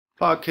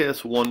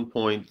Podcast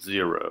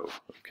 1.0.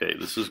 Okay,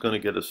 this is going to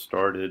get us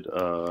started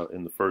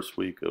in the first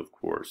week of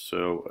course.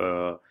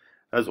 So,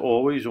 as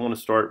always, you want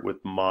to start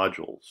with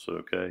modules.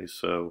 Okay,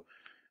 so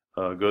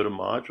go to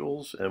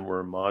modules, and we're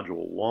in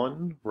module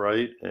 1,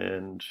 right?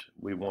 And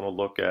we want to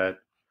look at,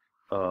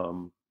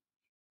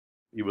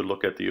 you would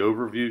look at the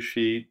overview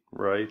sheet,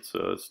 right? So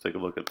let's take a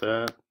look at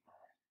that.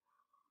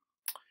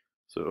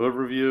 So,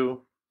 overview.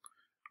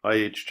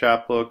 IH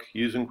Chapbook,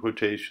 using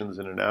quotations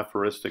in an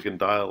aphoristic and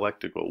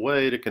dialectical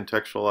way to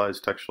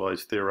contextualize,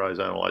 textualize, theorize,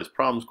 analyze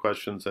problems,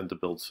 questions, and to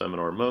build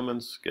seminar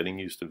moments, getting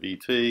used to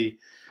VT,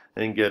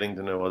 and getting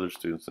to know other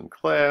students in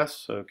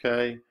class,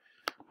 okay?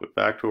 But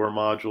back to our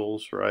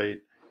modules, right?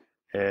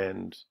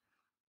 And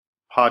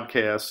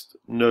podcast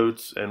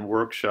notes and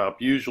workshop.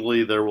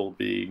 Usually there will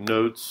be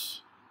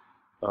notes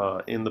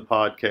in the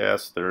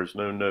podcast. There's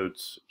no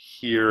notes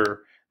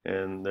here,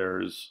 and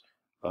there's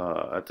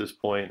at this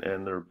point,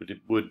 and there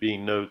would be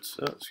notes,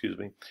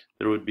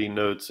 there would be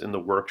notes in the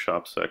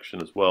workshop section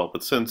as well.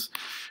 But since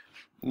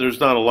there's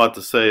not a lot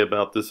to say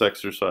about this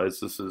exercise,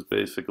 this is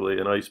basically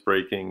an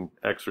ice-breaking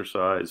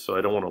exercise, so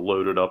I don't want to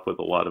load it up with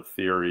a lot of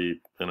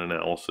theory and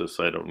analysis.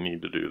 I don't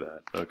need to do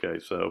that. Okay,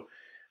 so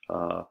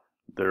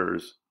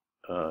there's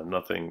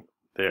nothing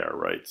there,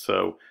 right?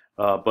 So,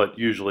 but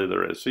usually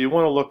there is. So you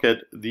want to look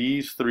at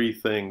these three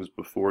things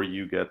before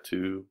you get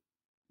to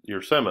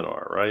your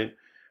seminar, right?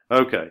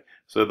 Okay,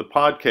 so the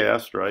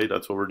podcast, right,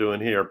 that's what we're doing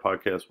here,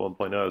 podcast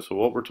 1.0. So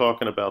what we're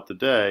talking about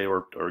today,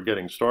 or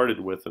getting started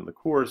with in the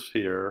course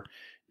here,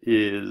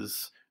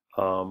 is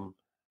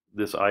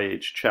this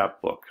IH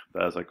chapbook,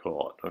 as I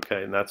call it,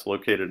 okay? And that's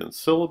located in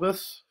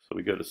syllabus. So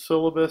we go to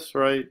syllabus,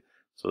 right?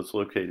 So it's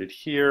located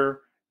here,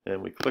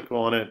 and we click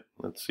on it.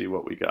 Let's see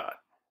what we got,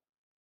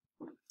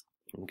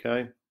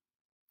 okay?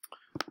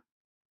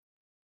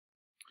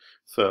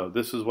 So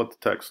this is what the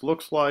text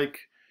looks like.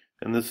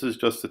 And this is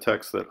just the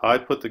text that I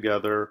put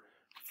together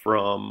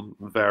from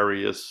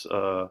various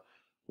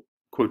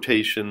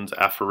quotations,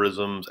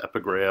 aphorisms,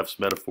 epigraphs,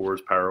 metaphors,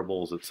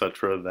 parables,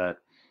 etc. that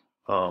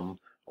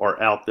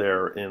are out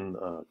there in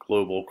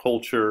global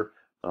culture.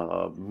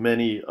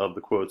 Many of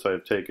the quotes I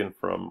have taken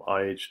from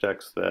IH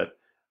texts that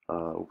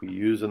we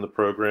use in the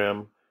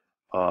program.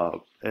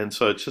 And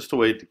so it's just a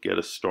way to get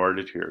us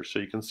started here. So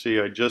you can see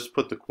I just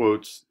put the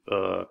quotes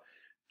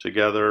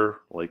together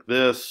like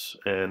this,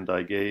 and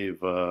I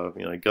gave,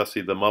 I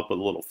gussied them up with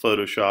a little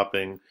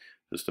photoshopping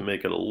just to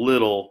make it a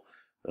little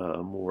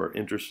more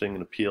interesting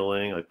and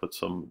appealing. I put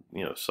some,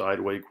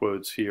 sideway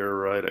quotes here,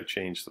 right? I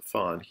changed the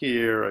font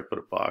here. I put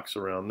a box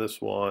around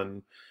this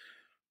one,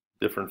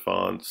 different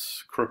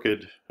fonts,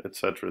 crooked,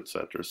 etc.,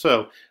 etc.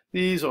 So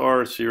these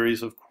are a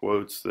series of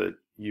quotes that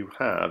you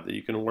have that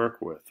you can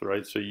work with,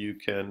 right? So you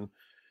can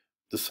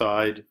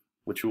decide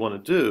what you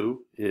want to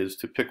do is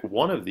to pick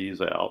one of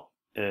these out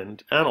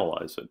and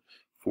analyze it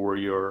for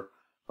your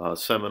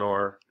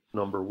seminar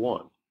number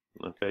 1.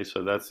 Okay,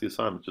 so that's the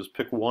assignment. Just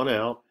pick one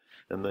out,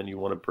 and then you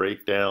want to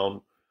break down,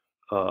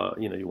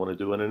 you want to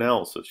do an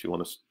analysis. You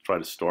want to try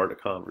to start a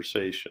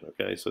conversation.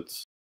 Okay, so